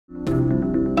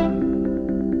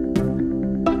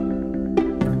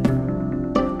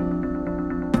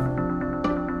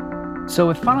So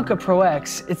with Final Cut Pro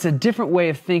X, it's a different way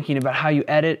of thinking about how you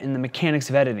edit and the mechanics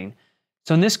of editing.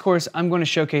 So in this course, I'm going to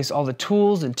showcase all the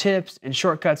tools and tips and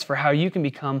shortcuts for how you can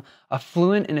become a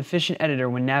fluent and efficient editor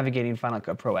when navigating Final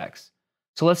Cut Pro X.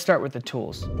 So let's start with the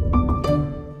tools.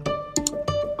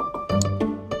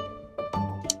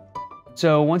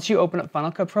 So once you open up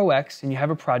Final Cut Pro X and you have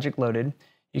a project loaded,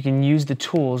 you can use the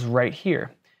tools right here.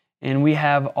 And we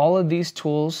have all of these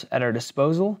tools at our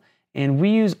disposal. And we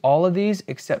use all of these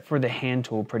except for the hand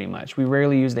tool pretty much. We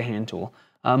rarely use the hand tool.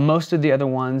 Most of the other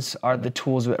ones are the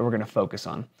tools that we're going to focus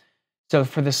on. So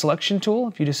for the selection tool,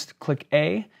 if you just click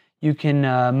A, you can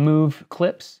move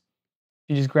clips.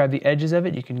 If you just grab the edges of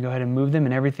it, you can go ahead and move them,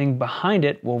 and everything behind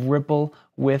it will ripple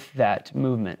with that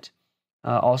movement.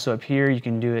 Also up here, you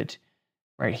can do it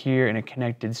right here in a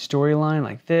connected storyline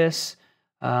like this.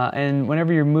 And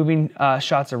whenever you're moving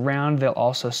shots around, they'll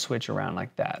also switch around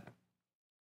like that.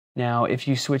 Now, if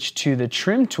you switch to the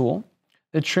trim tool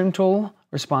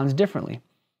responds differently.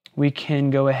 We can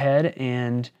go ahead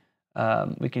and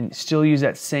we can still use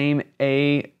that same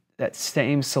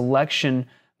selection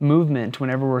movement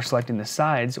whenever we're selecting the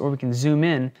sides, or we can zoom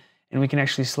in and we can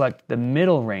actually select the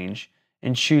middle range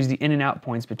and choose the in and out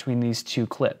points between these two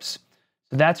clips.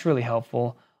 So that's really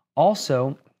helpful.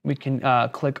 Also, we can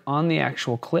click on the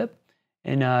actual clip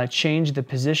and change the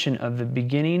position of the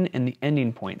beginning and the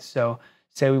ending points. So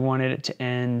say we wanted it to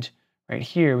end right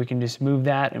here, we can just move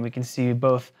that and we can see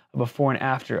both a before and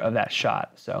after of that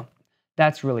shot. So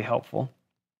that's really helpful.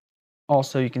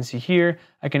 Also, you can see here,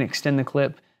 I can extend the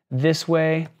clip this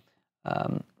way.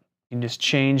 You can just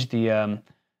change the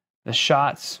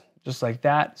shots just like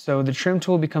that. So the trim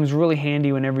tool becomes really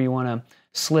handy whenever you want to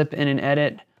slip in an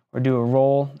edit or do a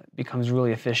roll. It becomes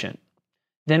really efficient.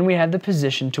 Then we have the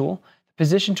position tool. The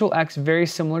position tool acts very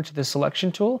similar to the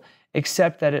selection tool,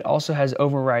 except that it also has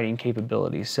overriding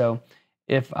capabilities. So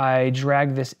if I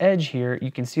drag this edge here,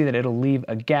 you can see that it'll leave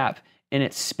a gap in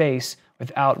its space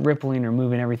without rippling or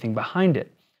moving everything behind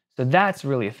it. So that's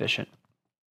really efficient.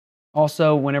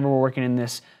 Also, whenever we're working in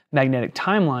this magnetic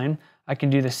timeline, I can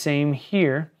do the same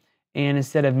here, and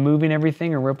instead of moving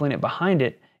everything or rippling it behind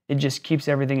it, it just keeps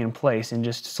everything in place and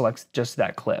just selects just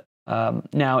that clip.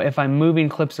 Now, if I'm moving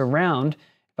clips around,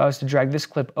 if I was to drag this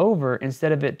clip over,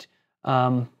 instead of it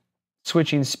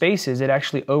switching spaces, it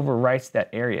actually overwrites that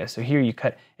area. So here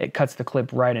it cuts the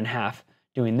clip right in half,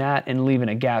 doing that and leaving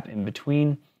a gap in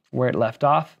between where it left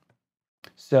off.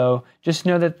 So just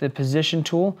know that the position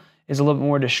tool is a little bit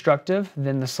more destructive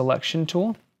than the selection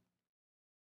tool.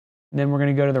 Then we're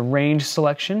going to go to the range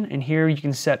selection, and here you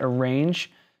can set a range.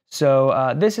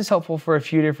 So this is helpful for a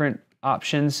few different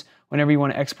options. Whenever you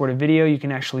want to export a video, you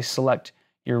can actually select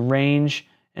your range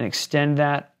and extend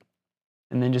that,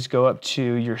 and then just go up to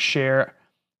your share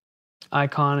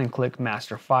icon and click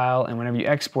master file, and whenever you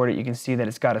export it, you can see that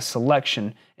it's got a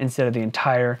selection instead of the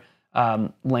entire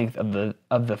length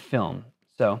of the film.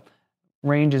 So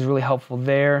range is really helpful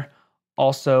there.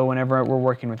 Also, whenever we're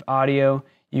working with audio,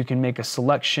 you can make a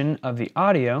selection of the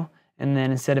audio, and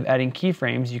then instead of adding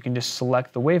keyframes, you can just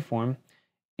select the waveform,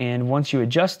 and once you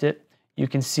adjust it, you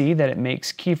can see that it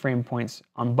makes keyframe points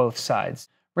on both sides.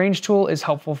 Range tool is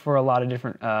helpful for a lot of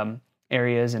different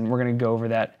areas, and we're going to go over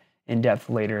that in depth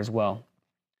later as well.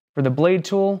 For the blade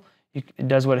tool, it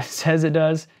does what it says it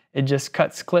does. It just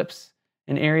cuts clips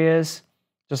in areas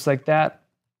just like that.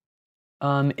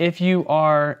 If you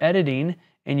are editing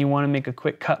and you want to make a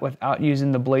quick cut without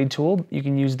using the blade tool, you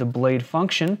can use the blade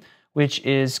function, which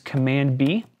is Command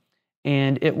B,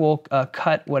 and it will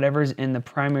cut whatever's in the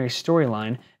primary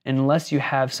storyline unless you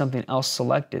have something else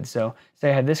selected. So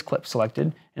say I have this clip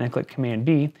selected and I click Command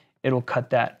B, it'll cut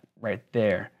that right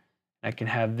there. I can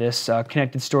have this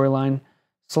connected storyline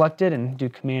selected and do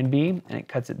Command B, and it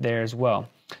cuts it there as well.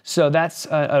 So that's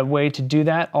a way to do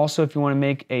that. Also, if you want to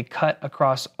make a cut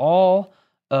across all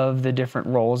of the different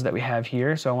rolls that we have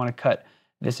here, so I want to cut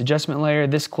this adjustment layer,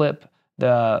 this clip,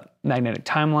 the magnetic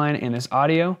timeline, and this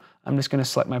audio, I'm just going to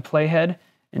select my playhead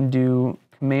and do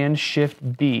Command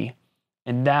Shift B,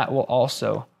 and that will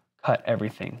also cut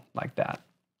everything like that.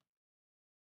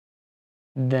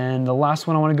 Then the last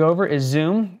one I want to go over is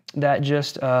zoom. That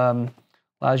just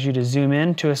allows you to zoom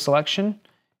in to a selection.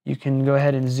 You can go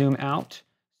ahead and zoom out.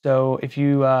 So if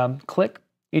you click,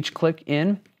 each click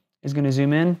in is going to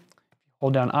zoom in.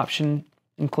 Hold down Option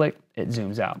and click, it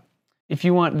zooms out. If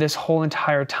you want this whole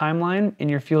entire timeline in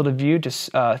your field of view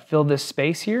to fill this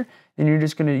space here, then you're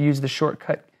just going to use the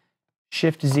shortcut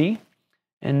Shift Z,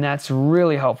 and that's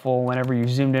really helpful whenever you've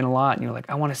zoomed in a lot and you're like,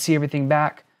 I want to see everything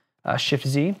back. Shift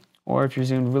Z or if you're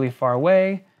zoomed really far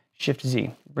away, Shift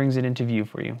Z brings it into view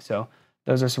for you. So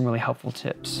those are some really helpful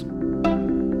tips.